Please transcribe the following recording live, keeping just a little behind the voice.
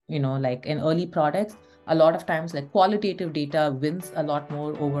like in early products, a lot of times like qualitative data wins a lot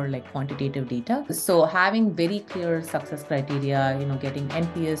more over like quantitative data. So having very clear success criteria, getting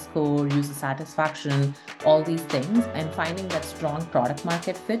NPS score, user satisfaction, all these things, and finding that strong product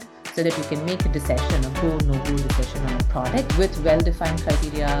market fit so that you can make a decision, a go, no go decision on a product with well-defined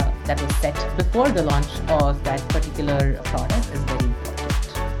criteria that was set before the launch of that particular product is very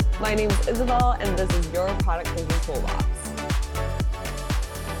important. My name is Isabel, and this is your Product Thinking Toolbox.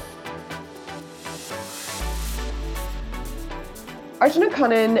 Archana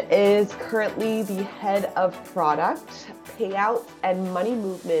Kannan is currently the head of product, payouts, and money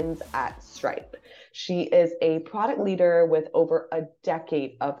movements at Stripe. She is a product leader with over a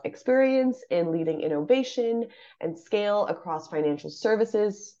decade of experience in leading innovation and scale across financial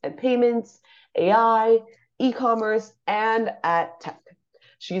services and payments, AI, e-commerce, and at tech.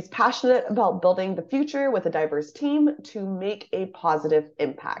 She's passionate about building the future with a diverse team to make a positive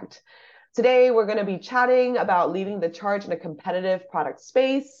impact. Today, we're going to be chatting about leading the charge in a competitive product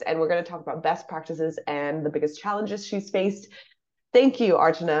space, and we're going to talk about best practices and the biggest challenges she's faced. Thank you,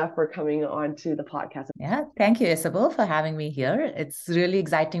 Archana, for coming on to the podcast. Yeah, thank you, Isabel, for having me here. It's really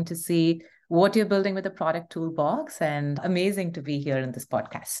exciting to see what you're building with the product toolbox, and amazing to be here in this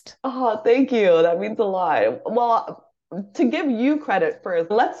podcast. Oh, thank you. That means a lot. Well, to give you credit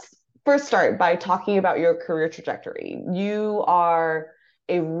first, let's first start by talking about your career trajectory. You are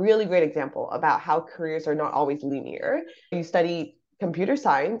a really great example about how careers are not always linear. You study computer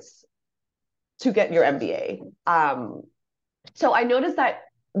science to get your MBA. So I noticed that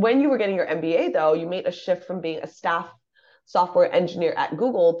when you were getting your MBA, though, you made a shift from being a staff software engineer at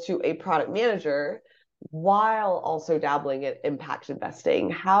Google to a product manager while also dabbling in impact investing.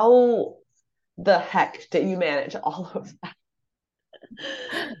 How the heck did you manage all of that?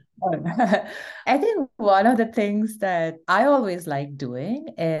 I think one of the things that I always like doing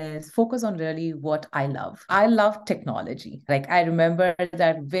is focus on really what I love. I love technology. Like I remember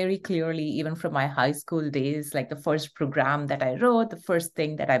that very clearly, even from my high school days, like the first program that I wrote, the first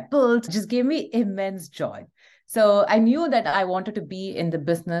thing that I built just gave me immense joy. So I knew that I wanted to be in the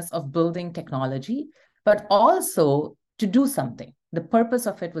business of building technology, but also to do something. The purpose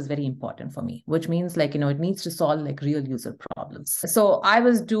of it was very important for me, which means like, it needs to solve like real user problems. So I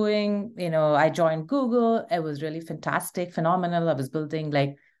was doing, I joined Google. It was really fantastic, phenomenal. I was building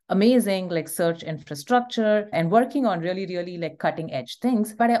like amazing like search infrastructure and working on really, really like cutting edge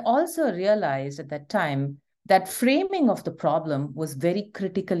things. But I also realized at that time that framing of the problem was very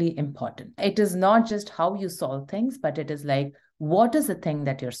critically important. It is not just how you solve things, but it is like, what is the thing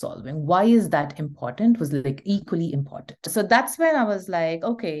that you're solving? Why is that important? Was like equally important. So that's when I was like,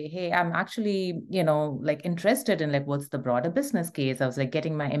 okay, hey, I'm actually, like interested in like, what's the broader business case? I was like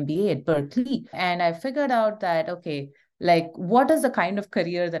getting my MBA at Berkeley. And I figured out that, okay, like what is the kind of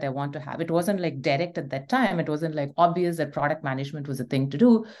career that I want to have? It wasn't like direct at that time. It wasn't like obvious that product management was a thing to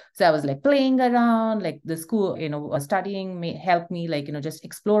do. So I was like playing around, like the school, studying may help me like, just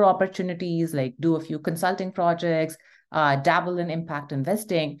explore opportunities, like do a few consulting projects, dabble in impact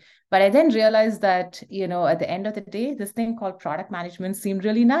investing. But I then realized that, at the end of the day, this thing called product management seemed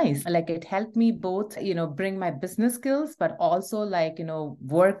really nice. Like it helped me both, bring my business skills, but also like,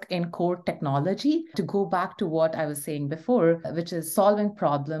 work in core technology to go back to what I was saying before, which is solving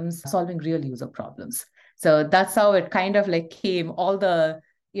problems, solving real user problems. So that's how it kind of like came all the,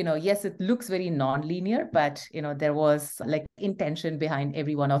 yes, it looks very non-linear, but, there was like intention behind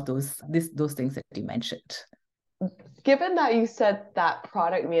every one of those things that you mentioned. Given that you said that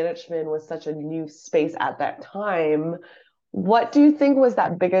product management was such a new space at that time, what do you think was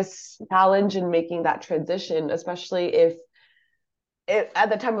that biggest challenge in making that transition, especially if it at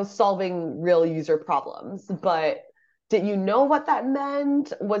the time was solving real user problems? But did you know what that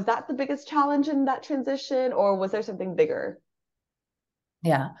meant? Was that the biggest challenge in that transition, or was there something bigger?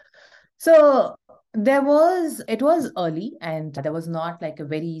 Yeah. So it was early and there was not like a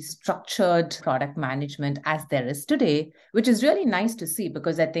very structured product management as there is today, which is really nice to see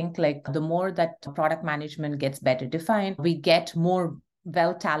because I think like the more that product management gets better defined, we get more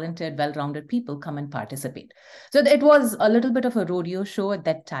well-talented, well-rounded people come and participate. So it was a little bit of a rodeo show at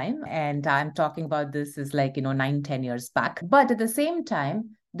that time. And I'm talking about this is like, 9, 10 years back. But at the same time,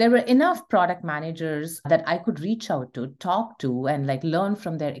 there were enough product managers that I could reach out to, talk to, and like learn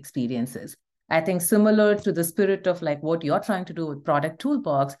from their experiences. I think similar to the spirit of like what you're trying to do with Product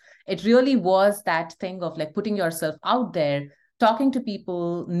Toolbox, it really was that thing of like putting yourself out there, talking to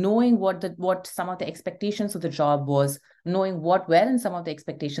people, knowing what some of the expectations of the job was, knowing what were and some of the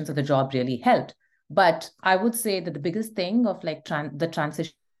expectations of the job really helped. But I would say that the biggest thing of like the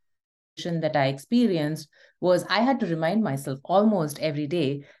transition that I experienced was I had to remind myself almost every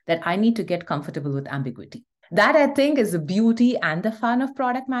day that I need to get comfortable with ambiguity. That I think is the beauty and the fun of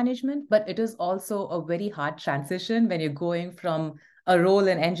product management, but it is also a very hard transition when you're going from a role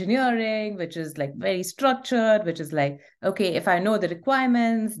in engineering, which is like very structured, which is like, okay, if I know the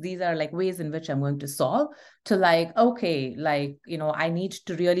requirements, these are like ways in which I'm going to solve, to like, okay, like, I need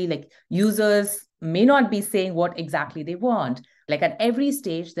to really like users may not be saying what exactly they want. Like at every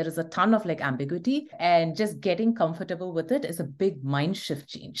stage, there is a ton of like ambiguity, and just getting comfortable with it is a big mind shift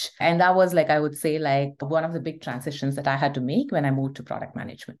change. And that was like, I would say, like one of the big transitions that I had to make when I moved to product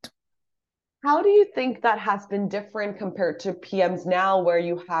management. How do you think that has been different compared to PMs now, where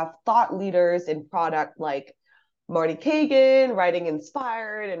you have thought leaders in product like Marty Kagan writing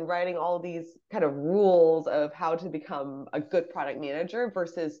Inspired and writing all these kind of rules of how to become a good product manager,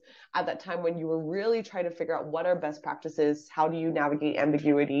 versus at that time when you were really trying to figure out what are best practices, how do you navigate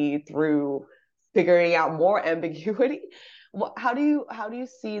ambiguity through figuring out more ambiguity? How do you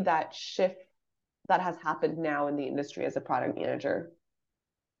see that shift that has happened now in the industry as a product manager?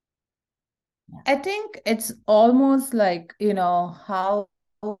 I think it's almost like, how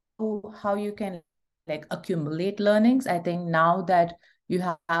you can like accumulate learnings. I think now that you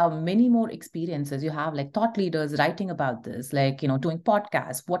have many more experiences, you have like thought leaders writing about this, like, doing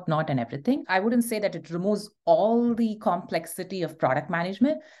podcasts, whatnot, and everything. I wouldn't say that it removes all the complexity of product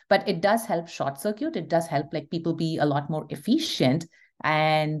management, but it does help short circuit. It does help like people be a lot more efficient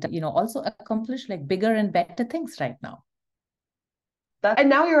and, also accomplish like bigger and better things right now. And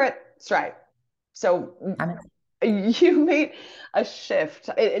now you're at Stripe. So I mean, you made a shift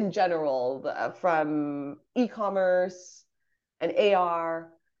in general from e-commerce and AR,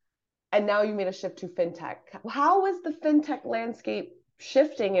 and now you made a shift to fintech. How is the fintech landscape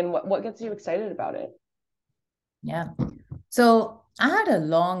shifting, and what gets you excited about it? yeah. So I had a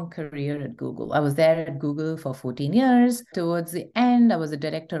long career at Google. I was there at Google for 14 years. Towards the end, I was a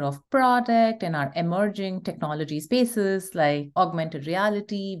director of product in our emerging technology spaces like augmented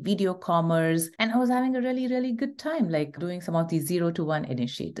reality, video commerce, and I was having a really, really good time, like doing some of these 0 to 1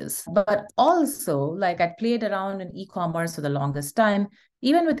 initiatives. But also, like I played around in e-commerce for the longest time.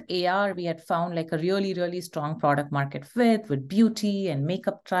 Even with AR, we had found like a really, really strong product market fit with beauty and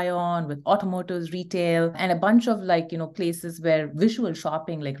makeup try on, with automotives, retail, and a bunch of like, places where visual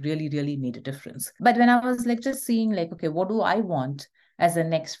shopping like really, really made a difference. But when I was like just seeing like, okay, what do I want as the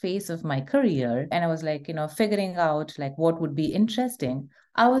next phase of my career? And I was like, figuring out like what would be interesting.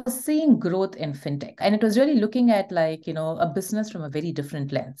 I was seeing growth in fintech, and it was really looking at like, a business from a very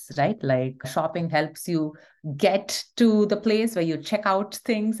different lens, right? Like shopping helps you get to the place where you check out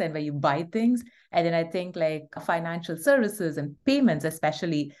things and where you buy things. And then I think like financial services and payments,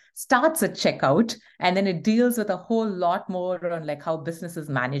 especially, starts at checkout. And then it deals with a whole lot more on like how businesses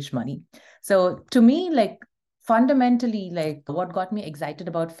manage money. So to me, like fundamentally, like what got me excited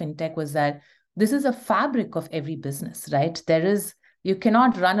about fintech was that this is a fabric of every business, right? You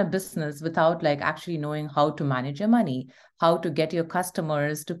cannot run a business without like actually knowing how to manage your money, how to get your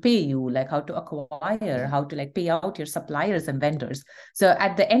customers to pay you, like how to acquire, how to like pay out your suppliers and vendors. So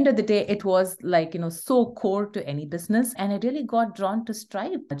at the end of the day, it was like, so core to any business. And I really got drawn to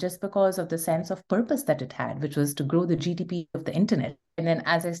Stripe just because of the sense of purpose that it had, which was to grow the GDP of the internet. And then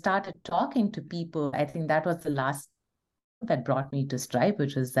as I started talking to people, I think that was the last that brought me to Stripe,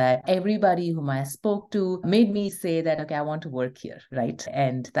 which is that everybody whom I spoke to made me say that, okay, I want to work here, right?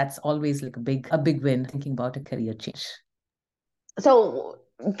 And that's always like a big win thinking about a career change. So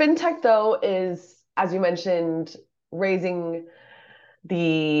fintech though is, as you mentioned, raising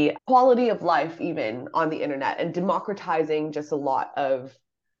the quality of life even on the internet and democratizing just a lot of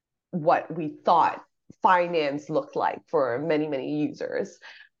what we thought finance looked like for many, many users.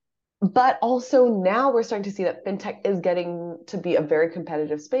 But also now we're starting to see that fintech is getting to be a very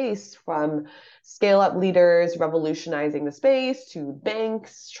competitive space, from scale up leaders revolutionizing the space to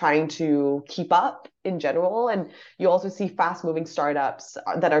banks trying to keep up in general. And you also see fast moving startups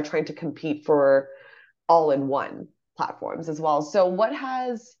that are trying to compete for all in one platforms as well. So, what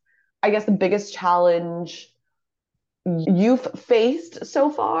has, I guess, the biggest challenge you've faced so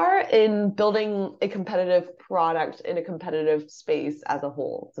far in building a competitive product in a competitive space as a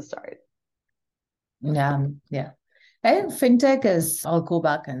whole to start? Yeah, yeah. I think fintech is, I'll go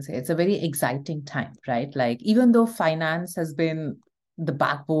back and say it's a very exciting time, right? Like, even though finance has been the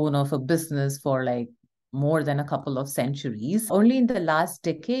backbone of a business for like more than a couple of centuries, only in the last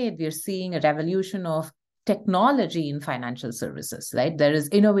decade, we're seeing a revolution of technology in financial services, right? There is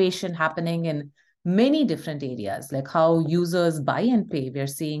innovation happening in many different areas, like how users buy and pay. We're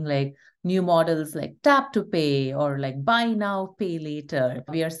seeing like new models like tap to pay or like buy now, pay later.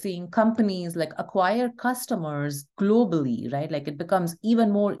 We are seeing companies like acquire customers globally, right? Like it becomes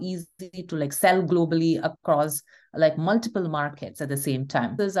even more easy to like sell globally across like multiple markets at the same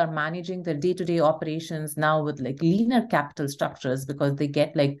time. These are managing their day-to-day operations now with like leaner capital structures because they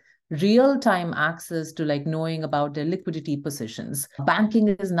get like real-time access to like knowing about their liquidity positions. Banking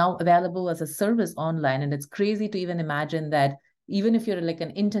is now available as a service online, and it's crazy to even imagine that even if you're like an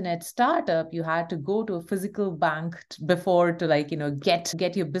internet startup, you had to go to a physical bank before to like,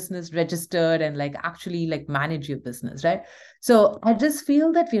 get your business registered and like actually like manage your business, right? So I just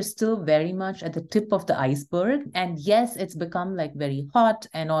feel that we're still very much at the tip of the iceberg. And yes, it's become like very hot.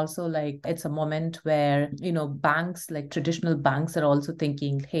 And also like it's a moment where, banks, like traditional banks are also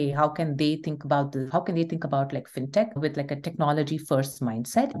thinking, hey, how can they think about this? How can they think about like fintech with like a technology first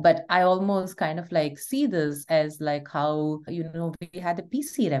mindset? But I almost kind of like see this as like how, we had the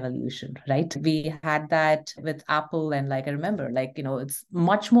PC revolution, right? We had that with Apple. And like, I remember like, it's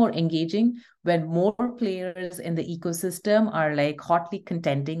much more engaging when more players in the ecosystem are like hotly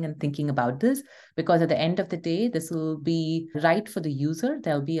contending and thinking about this, because at the end of the day, this will be right for the user.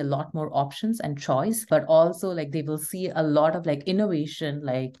 There'll be a lot more options and choice, but also like they will see a lot of like innovation,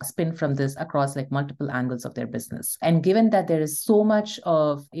 like spin from this across like multiple angles of their business. And given that there is so much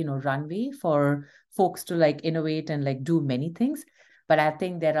of, runway for folks to like innovate and like do many things, but I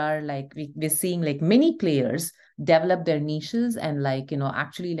think there are like we're seeing like many players develop their niches and like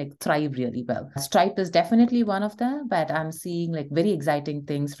actually like thrive really well. Stripe is definitely one of them, but I'm seeing like very exciting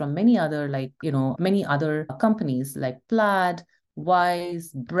things from many other like many other companies like Plaid,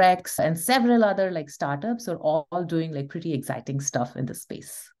 Wise, Brex, and several other like startups are all doing like pretty exciting stuff in the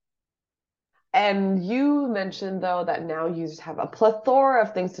space. And you mentioned, though, that now users have a plethora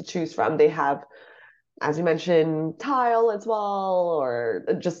of things to choose from. They have, as you mentioned, Tile as well, or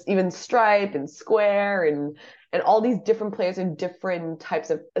just even Stripe and Square and all these different players in different types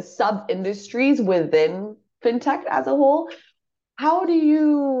of sub-industries within fintech as a whole. How do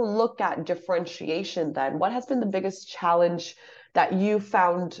you look at differentiation then? What has been the biggest challenge that you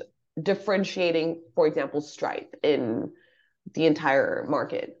found differentiating, for example, Stripe in the entire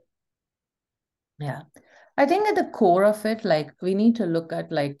market? Yeah. I think at the core of it, like we need to look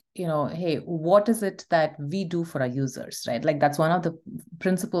at like, hey, what is it that we do for our users, right? Like that's one of the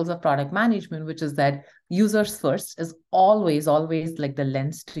principles of product management, which is that users first is always, always like the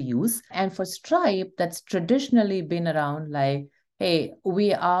lens to use. And for Stripe, that's traditionally been around like, hey,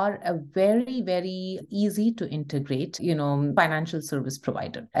 we are a very, very easy to integrate, financial service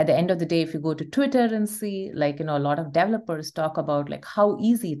provider. At the end of the day, if you go to Twitter and see, like, a lot of developers talk about like how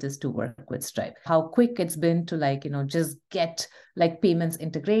easy it is to work with Stripe, how quick it's been to like, just get like payments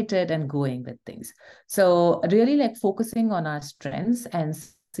integrated and going with things. So really like focusing on our strengths and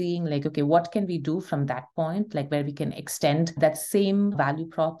seeing like, okay, what can we do from that point, like where we can extend that same value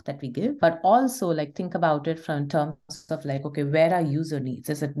prop that we give, but also like think about it from terms of like, okay, where are user needs?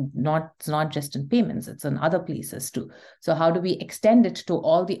 Is it not, it's not just in payments, it's in other places too. So how do we extend it to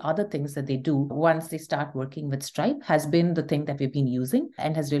all the other things that they do once they start working with Stripe has been the thing that we've been using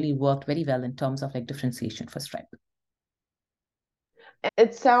and has really worked very well in terms of like differentiation for Stripe.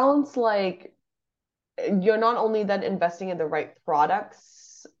 It sounds like you're not only then investing in the right products,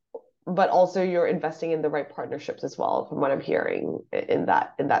 but also you're investing in the right partnerships as well, from what I'm hearing in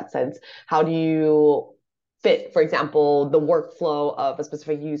that sense. How do you fit, for example, the workflow of a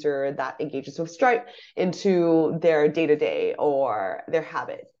specific user that engages with Stripe into their day-to-day or their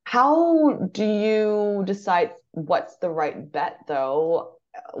habit? How do you decide what's the right bet, though,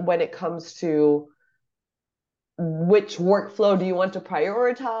 when it comes to which workflow do you want to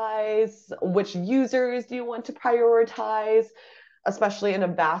prioritize? Which users do you want to prioritize? Especially in a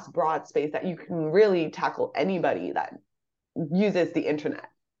vast, broad space that you can really tackle anybody that uses the internet.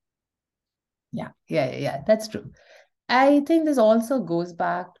 Yeah, that's true. I think this also goes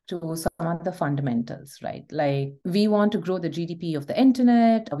back to some of the fundamentals, right? Like we want to grow the GDP of the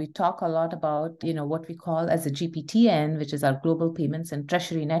internet. We talk a lot about, what we call as a GPTN, which is our global payments and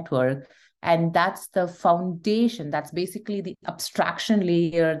treasury network. And that's the foundation. That's basically the abstraction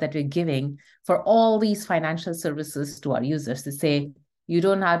layer that we're giving for all these financial services to our users to say, you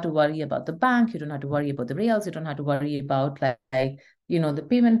don't have to worry about the bank. You don't have to worry about the rails. You don't have to worry about like the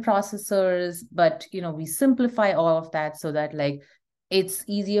payment processors, but we simplify all of that so that like it's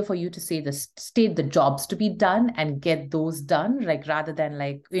easier for you to say state the jobs to be done and get those done, like rather than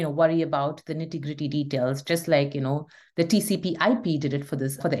like worry about the nitty-gritty details, just like the TCP/IP did it for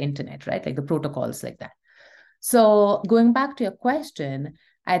the internet, right? Like the protocols like that. So going back to your question,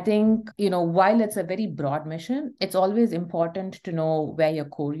 I think, while it's a very broad mission, it's always important to know where your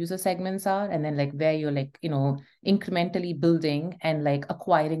core user segments are and then like where you're like, incrementally building and like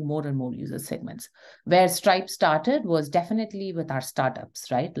acquiring more and more user segments. Where Stripe started was definitely with our startups,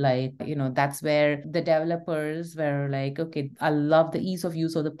 right? Like, that's where the developers were like, okay, I love the ease of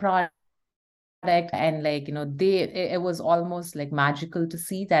use of the product. And like it was almost like magical to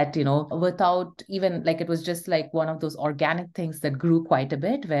see that without even like it was just like one of those organic things that grew quite a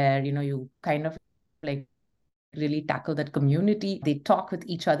bit where you kind of like really tackle that community. They talk with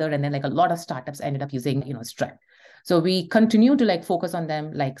each other, and then like a lot of startups ended up using Stripe. So we continue to like focus on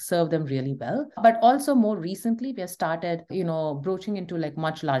them, like serve them really well. But also more recently, we have started, broaching into like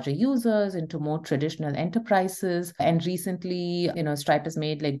much larger users, into more traditional enterprises. And recently, Stripe has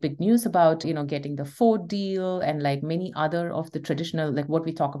made like big news about, getting the Ford deal and like many other of the traditional, like what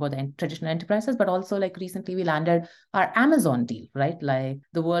we talk about the traditional enterprises. But also like recently we landed our Amazon deal, right? Like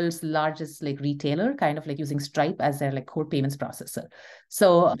the world's largest like retailer, kind of like using Stripe as their like core payments processor.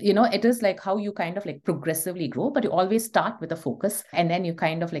 So, it is like how you kind of like progressively grow, but you always start with a focus and then you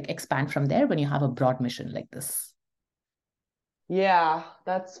kind of like expand from there when you have a broad mission like this. Yeah,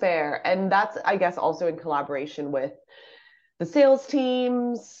 that's fair. And that's, I guess, also in collaboration with the sales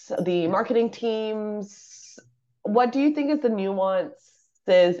teams, the marketing teams. What do you think is the nuances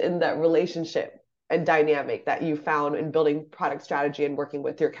in that relationship and dynamic that you found in building product strategy and working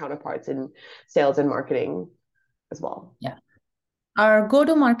with your counterparts in sales and marketing as well? Yeah. Our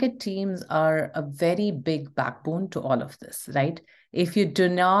go-to-market teams are a very big backbone to all of this, right? If you do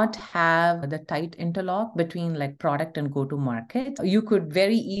not have the tight interlock between like product and go-to-market, you could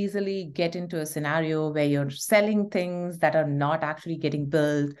very easily get into a scenario where you're selling things that are not actually getting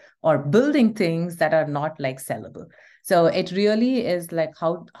built or building things that are not like sellable. So it really is like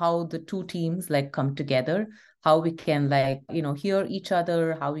how the two teams like come together, how we can like, hear each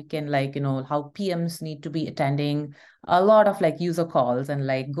other, how we can like, how PMs need to be attending a lot of like user calls and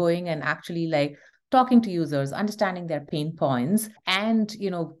like going and actually like talking to users, understanding their pain points, and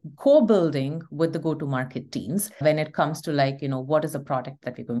co-building with the go-to-market teams when it comes to like what is a product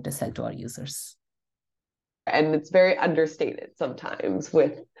that we're going to sell to our users. And it's very understated sometimes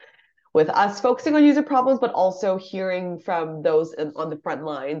with us focusing on user problems, but also hearing from those on the front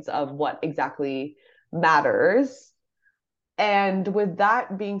lines of what exactly matters. And with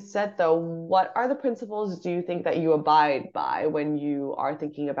that being said, though, what are the principles do you think that you abide by when you are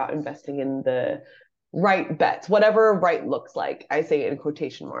thinking about investing in the right bets, whatever right looks like? I say in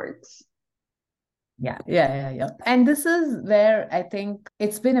quotation marks. Yeah. And this is where I think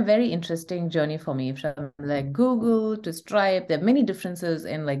it's been a very interesting journey for me from like Google to Stripe. There are many differences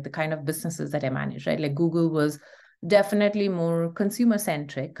in like the kind of businesses that I manage, right? Like Google was definitely more consumer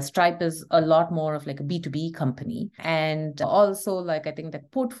centric. Stripe is a lot more of like a B2B company. And also like I think the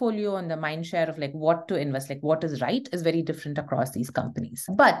portfolio and the mind share of like what to invest, like what is right is very different across these companies.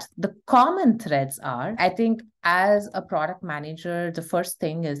 But the common threads are, I think as a product manager, the first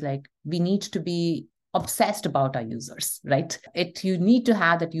thing is like we need to be obsessed about our users, right? You need to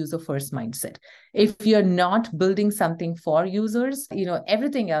have that user first mindset. If you're not building something for users,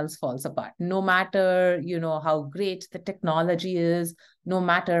 everything else falls apart. No matter, how great the technology is, no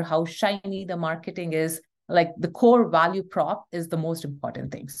matter how shiny the marketing is, like the core value prop is the most important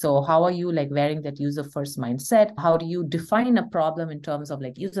thing. So how are you like wearing that user first mindset? How do you define a problem in terms of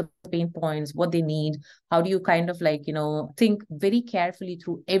like user pain points, what they need? How do you kind of like, think very carefully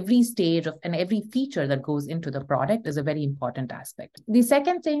through every stage of and every feature that goes into the product is a very important aspect. The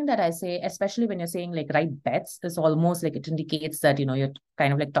second thing that I say, especially when you're saying like right bets, is almost like it indicates that, you're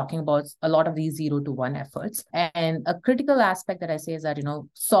kind of like talking about a lot of these 0 to 1 efforts. And a critical aspect that I say is that,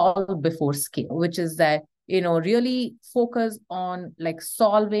 solve before scale, which is that really focus on like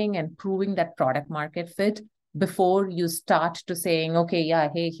solving and proving that product market fit before you start to saying, okay, yeah,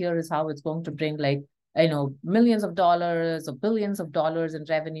 hey, here is how it's going to bring like, millions of dollars or billions of dollars in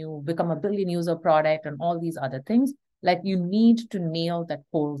revenue, become a billion user product and all these other things. Like you need to nail that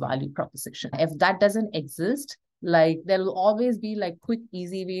core value proposition. If that doesn't exist, like there will always be like quick,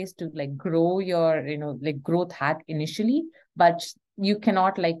 easy ways to like grow your, like growth hack initially, but you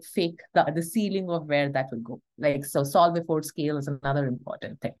cannot like fake the ceiling of where that will go. Like, so solve before scale is another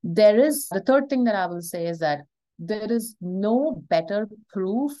important thing. The third thing that I will say is that there is no better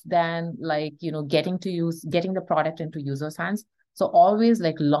proof than like, getting the product into users' hands. So always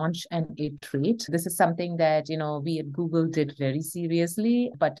like launch and iterate. This is something that, we at Google did very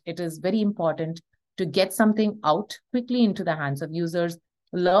seriously, but it is very important to get something out quickly into the hands of users,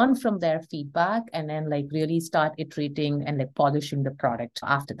 learn from their feedback, and then like really start iterating and like polishing the product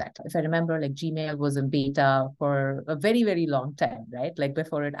after that. If I remember, like Gmail was in beta for a very, very long time, right? Like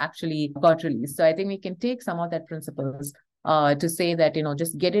before it actually got released. So I think we can take some of that principles to say that,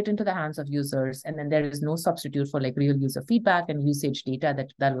 just get it into the hands of users. And then there is no substitute for like real user feedback and usage data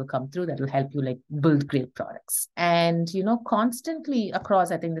that will come through that will help you like build great products. And, constantly across,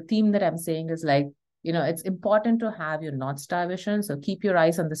 I think the theme that I'm saying is like, it's important to have your North Star vision. So keep your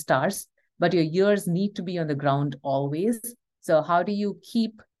eyes on the stars, but your ears need to be on the ground always. So how do you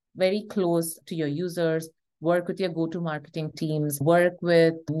keep very close to your users, work with your go-to marketing teams, work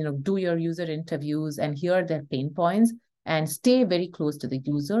with, do your user interviews and hear their pain points and stay very close to the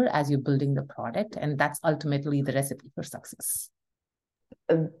user as you're building the product. And that's ultimately the recipe for success.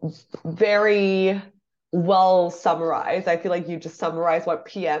 Very well summarized. I feel like you just summarized what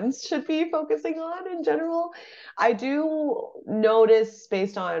PMs should be focusing on in general. I do notice,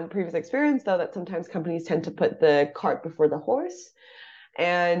 based on previous experience, though, that sometimes companies tend to put the cart before the horse.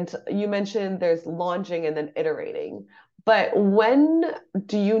 And you mentioned there's launching and then iterating. But when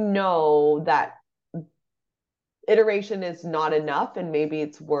do you know that iteration is not enough and maybe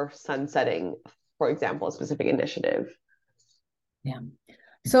it's worth sunsetting, for example, a specific initiative? Yeah.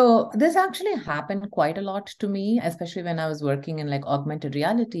 So this actually happened quite a lot to me, especially when I was working in like augmented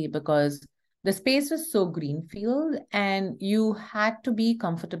reality, because the space was so greenfield and you had to be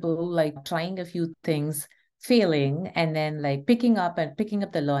comfortable like trying a few things, failing, and then like picking up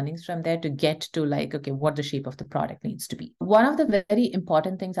the learnings from there to get to like, okay, what the shape of the product needs to be. One of the very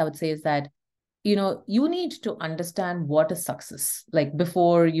important things I would say is that you need to understand what is success, like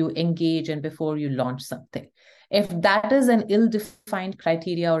before you engage and before you launch something. If that is an ill-defined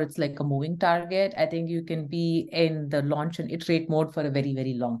criteria or it's like a moving target, I think you can be in the launch and iterate mode for a very,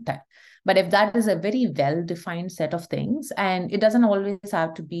 very long time. But if that is a very well-defined set of things, and it doesn't always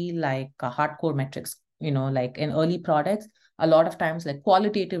have to be like a hardcore metrics, like in early products, a lot of times like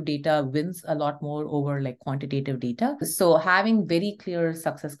qualitative data wins a lot more over like quantitative data. So having very clear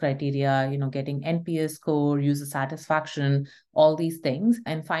success criteria, getting NPS score, user satisfaction, all these things,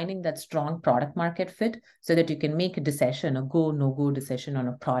 and finding that strong product market fit so that you can make a decision, a go, no go decision on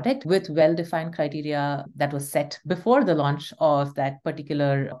a product with well-defined criteria that was set before the launch of that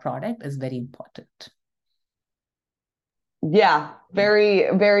particular product is very important. Yeah, very,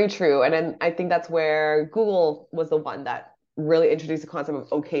 very true. And then I think that's where Google was the one that really introduced the concept of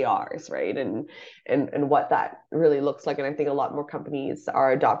OKRs, right? And what that really looks like. And I think a lot more companies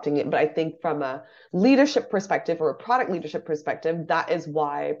are adopting it. But I think from a leadership perspective or a product leadership perspective, that is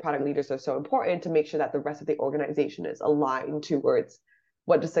why product leaders are so important, to make sure that the rest of the organization is aligned towards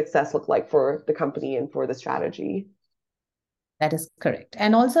what does success look like for the company and for the strategy. That is correct.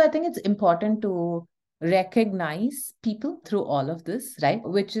 And also, I think it's important to recognize people through all of this, right?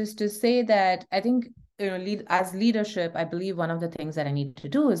 Which is to say that I think, as leadership, I believe one of the things that I need to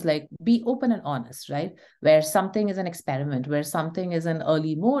do is like be open and honest, right? Where something is an experiment, where something is an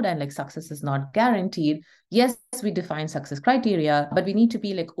early mode and like success is not guaranteed. Yes, we define success criteria, but we need to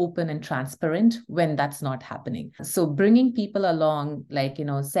be like open and transparent when that's not happening. So bringing people along, like,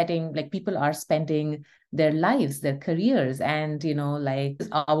 setting, like people are spending their lives, their careers, and, like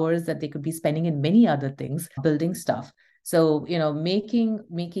hours that they could be spending in many other things, building stuff. So,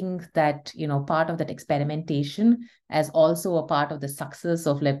 making that, part of that experimentation as also a part of the success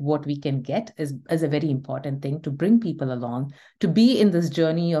of like what we can get is a very important thing to bring people along, to be in this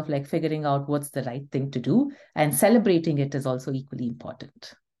journey of like figuring out what's the right thing to do, and celebrating it is also equally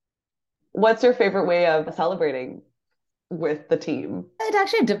important. What's your favorite way of celebrating with the team? It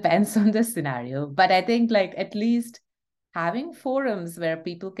actually depends on the scenario, but I think like at least having forums where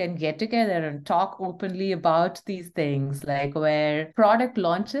people can get together and talk openly about these things, like where product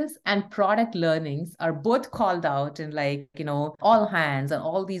launches and product learnings are both called out in like, all hands and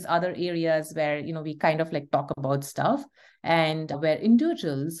all these other areas where, we kind of like talk about stuff, and where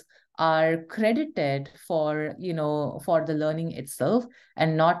individuals are credited for, for the learning itself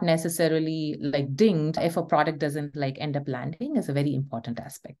and not necessarily like dinged if a product doesn't like end up landing, is a very important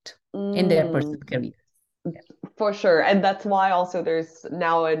aspect in their personal Mm. career. For sure. And that's why also there's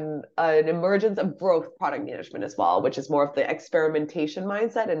now an emergence of growth product management as well, which is more of the experimentation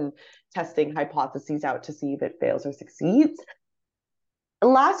mindset and testing hypotheses out to see if it fails or succeeds.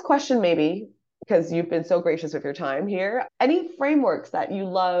 Last question, maybe, because you've been so gracious with your time here. Any frameworks that you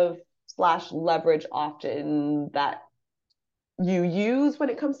love slash leverage often that you use when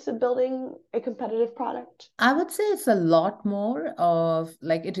it comes to building a competitive product? I would say it's a lot more of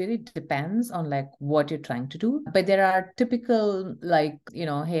like, it really depends on like what you're trying to do. But there are typical, like,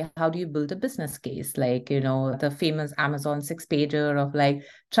 hey, how do you build a business case? Like, the famous Amazon 6-pager of like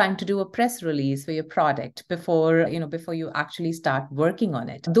trying to do a press release for your product before you actually start working on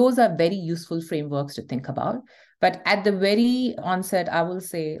it. Those are very useful frameworks to think about. But at the very onset, I will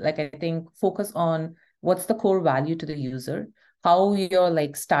say, like, I think focus on what's the core value to the user, how you're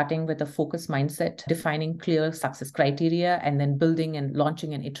like starting with a focus mindset, defining clear success criteria, and then building and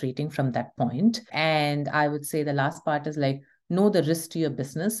launching and iterating from that point. And I would say the last part is like know the risk to your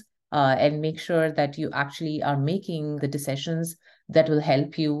business, and make sure that you actually are making the decisions that will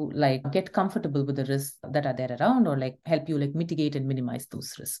help you like get comfortable with the risks that are there around, or like help you like mitigate and minimize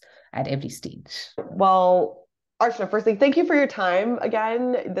those risks at every stage. Well, Archana, firstly, thank you for your time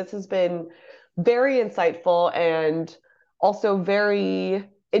again. This has been very insightful and also very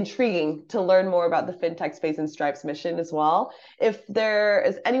intriguing to learn more about the fintech space and Stripe's mission as well. If there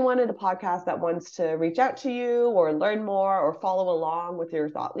is anyone in the podcast that wants to reach out to you or learn more or follow along with your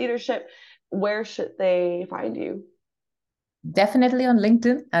thought leadership, where should they find you? Definitely on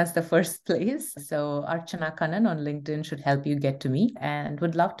LinkedIn as the first place. So Archana Kannan on LinkedIn should help you get to me, and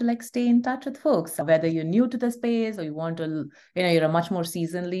would love to like stay in touch with folks, whether you're new to the space or you want to, you're a much more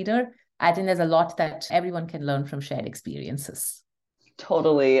seasoned leader. I think there's a lot that everyone can learn from shared experiences.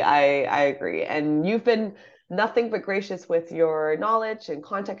 Totally. I agree. And you've been nothing but gracious with your knowledge and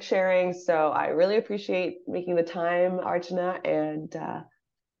context sharing. So I really appreciate making the time, Archana, and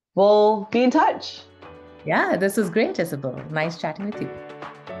we'll be in touch. Yeah, this was great, Isabel. Nice chatting with you.